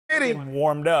Getting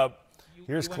warmed up.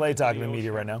 Here's Klay talking to the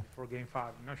media right now. For Game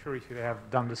 5. I'm not sure if you have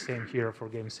done the same here for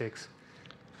Game 6.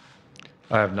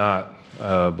 I have not,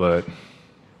 but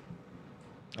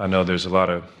I know there's a lot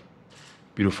of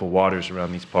beautiful waters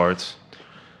around these parts,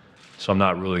 so I'm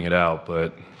not ruling it out,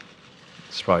 but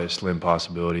it's probably a slim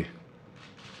possibility.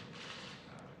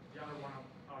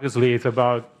 Obviously, it's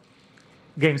about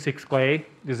Game 6 Klay.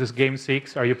 This is Game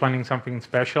 6. Are you planning something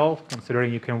special,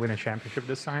 considering you can win a championship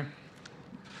this time?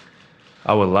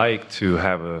 I would like to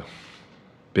have a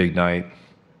big night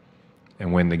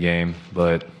and win the game,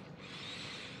 but,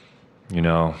 you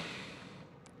know,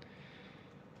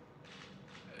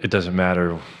 it doesn't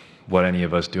matter what any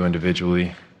of us do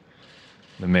individually.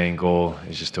 The main goal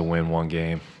is just to win one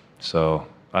game. So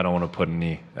I don't want to put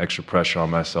any extra pressure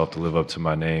on myself to live up to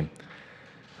my name.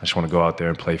 I just want to go out there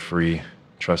and play free,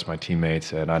 trust my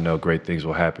teammates, and I know great things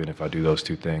will happen if I do those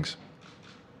two things.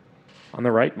 On the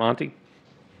right, Monty.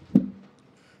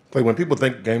 Klay, when people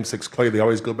think Game 6 Klay, they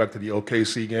always go back to the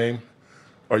OKC game.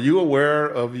 Are you aware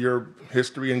of your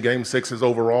history in Game 6s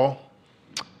overall?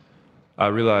 I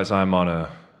realize I'm on a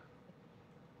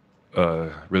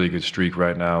really good streak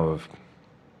right now of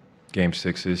Game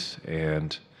 6s,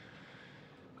 and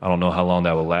I don't know how long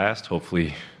that will last.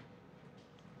 Hopefully,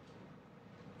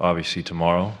 obviously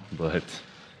tomorrow, but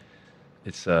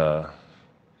it's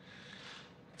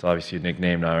obviously a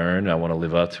nickname I earned. I want to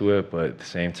live up to it, but at the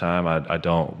same time, I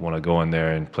don't want to go in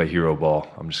there and play hero ball.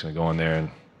 I'm just going to go in there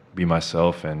and be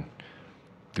myself and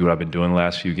do what I've been doing the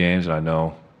last few games, and I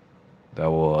know that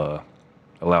will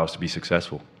allow us to be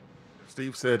successful.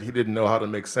 Steve said he didn't know how to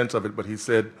make sense of it, but he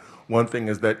said one thing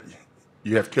is that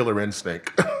you have killer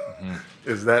instinct. Mm-hmm.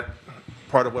 Is that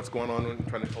part of what's going on when you're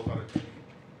trying to close out a team?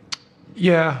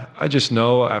 Yeah, I just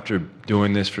know after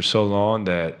doing this for so long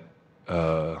that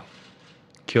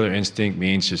killer instinct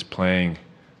means just playing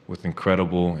with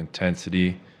incredible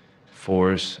intensity,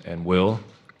 force, and will.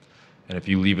 And if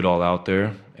you leave it all out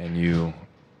there and you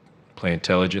play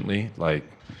intelligently, like,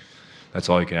 that's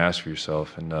all you can ask for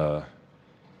yourself. And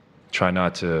try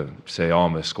not to say, oh,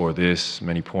 I'm going to score this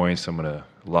many points, I'm going to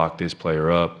lock this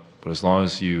player up. But as long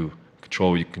as you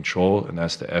control what you control, and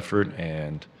that's the effort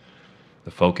and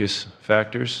the focus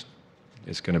factors,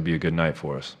 it's going to be a good night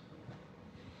for us.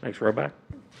 Thanks, Roback.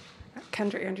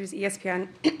 Kendra Andrews, ESPN.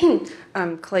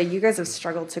 Klay, you guys have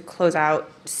struggled to close out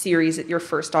series at your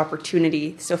first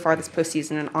opportunity so far this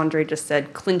postseason, and Andre just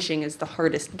said clinching is the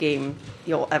hardest game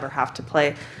you'll ever have to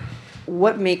play.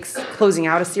 What makes closing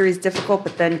out a series difficult,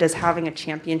 but then does having a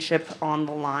championship on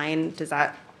the line, does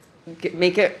that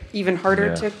make it even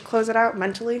harder to close it out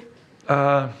mentally?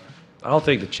 I don't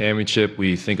think the championship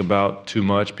we think about too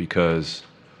much because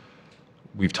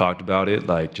we've talked about it,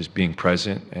 like just being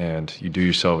present, and you do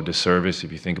yourself a disservice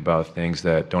if you think about things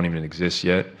that don't even exist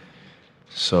yet.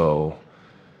 So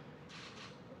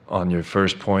on your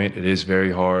first point, it is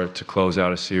very hard to close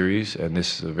out a series, and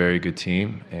this is a very good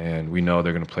team, and we know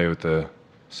they're going to play with a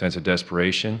sense of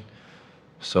desperation.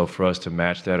 So for us to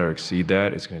match that or exceed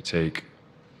that, it's going to take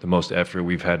the most effort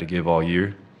we've had to give all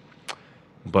year.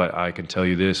 But I can tell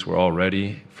you this, we're all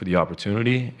ready for the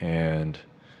opportunity, and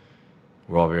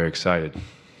we're all very excited.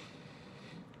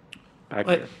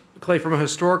 Klay, from a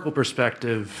historical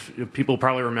perspective, people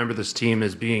probably remember this team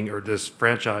as being, or this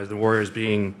franchise, the Warriors,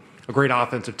 being a great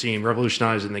offensive team,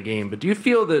 revolutionizing the game. But do you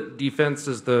feel that defense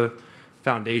is the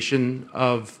foundation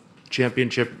of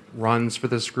championship runs for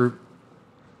this group?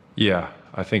 Yeah,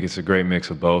 I think it's a great mix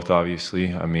of both,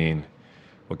 obviously. I mean,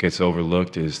 what gets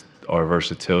overlooked is our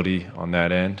versatility on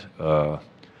that end.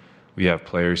 We have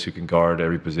players who can guard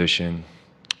every position.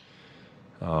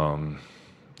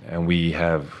 And we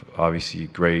have obviously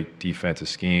great defensive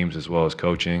schemes as well as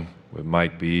coaching with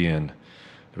Mike B and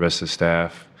the rest of the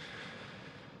staff.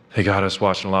 They got us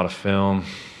watching a lot of film,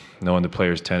 knowing the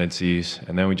players' tendencies,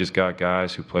 and then we just got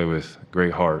guys who play with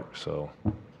great heart. So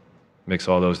mix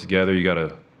all those together, you got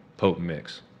a potent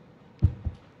mix.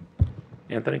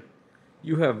 Anthony?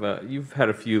 You've had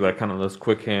a few like kind of those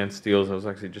quick hand steals. I was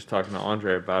actually just talking to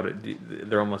Andre about it.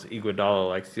 They're almost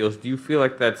Iguodala-like steals. Do you feel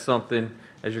like that's something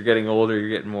as you're getting older, you're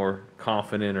getting more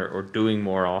confident or doing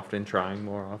more often, trying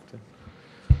more often?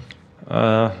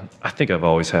 I think I've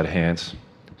always had hands,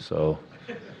 so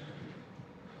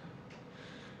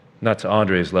not to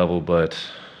Andre's level, but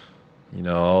you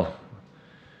know,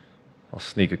 I'll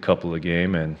sneak a couple a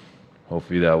game, and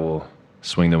hopefully that will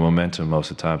swing the momentum most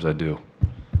of the times I do.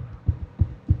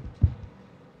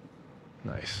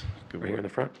 Nice. Good Right here work. in the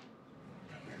front.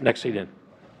 Next seat in.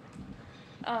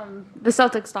 The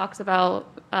Celtics talks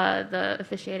about the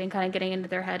officiating kind of getting into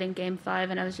their head in Game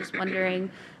 5, and I was just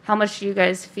wondering how much do you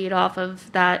guys feed off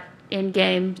of that in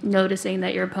game, noticing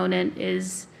that your opponent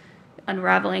is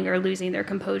unraveling or losing their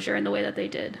composure in the way that they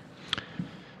did?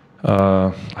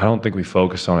 I don't think we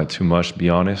focus on it too much, to be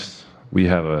honest. We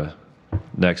have a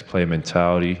next play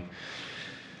mentality,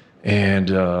 and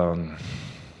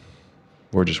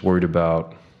we're just worried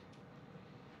about,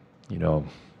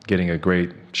 getting a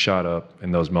great shot up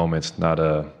in those moments, not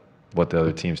what the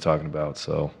other team's talking about.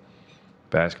 So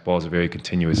basketball is a very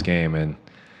continuous game, and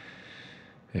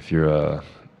if you're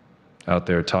out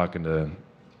there talking to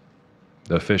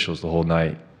the officials the whole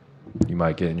night, you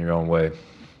might get in your own way.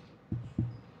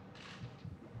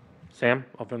 Sam,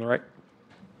 up on the right.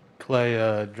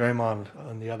 Klay, Draymond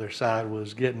on the other side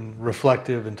was getting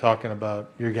reflective and talking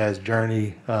about your guys'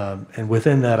 journey. And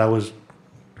within that, I was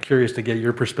curious to get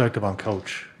your perspective on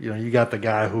Coach. You got the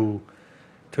guy who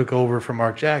took over from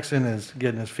Mark Jackson, is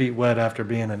getting his feet wet after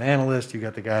being an analyst. You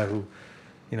got the guy who,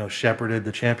 shepherded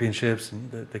the championships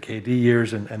and the KD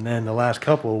years. And then the last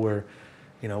couple where,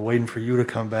 waiting for you to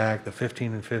come back, the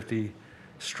 15 and 50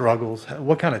 struggles.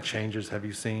 What kind of changes have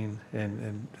you seen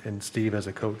in Steve as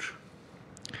a coach?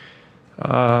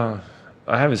 I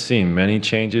haven't seen many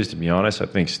changes, to be honest. I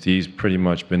think Steve's pretty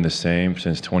much been the same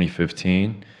since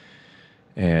 2015.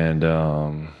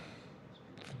 And,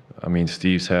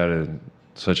 Steve's had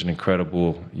such an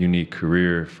incredible, unique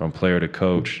career from player to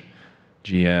coach,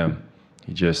 GM.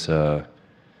 He just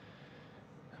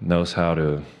knows how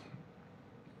to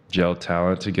gel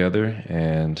talent together,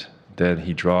 and then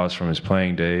he draws from his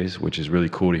playing days, which is really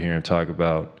cool to hear him talk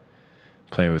about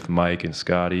playing with Mike and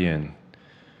Scotty and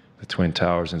the Twin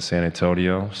Towers in San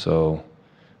Antonio. So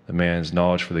the man's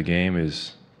knowledge for the game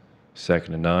is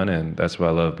second to none, and that's what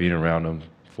I love being around him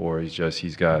for.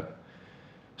 He's got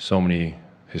so many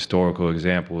historical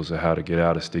examples of how to get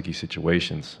out of sticky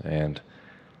situations, and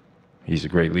he's a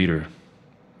great leader,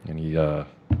 and he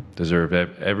deserves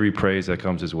every praise that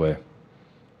comes his way.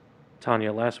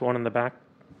 Tanya, last one in the back.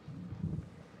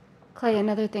 Klay,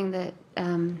 another thing that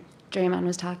Draymond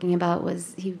was talking about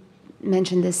was he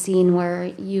mentioned this scene where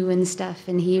you and Steph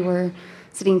and he were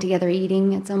sitting together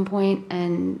eating at some point,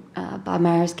 and Bob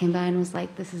Myers came by and was like,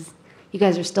 you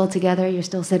guys are still together, you're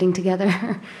still sitting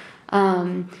together.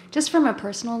 Just from a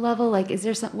personal level,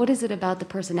 what is it about the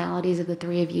personalities of the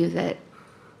three of you that,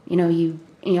 you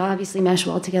obviously mesh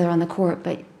well together on the court,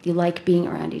 but you like being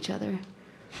around each other?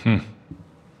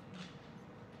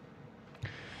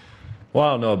 Well,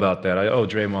 I don't know about that. I owe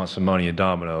Draymond some money at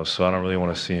Domino's, so I don't really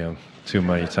want to see him too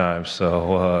many times.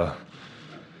 So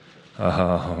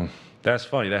that's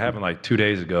funny. That happened like 2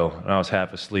 days ago, and I was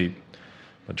half asleep.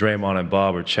 But Draymond and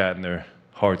Bob were chatting their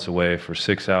hearts away for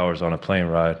 6 hours on a plane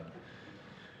ride.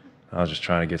 I was just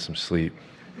trying to get some sleep.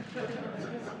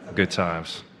 Good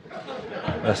times.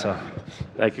 That's all.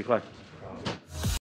 Thank you, Klay.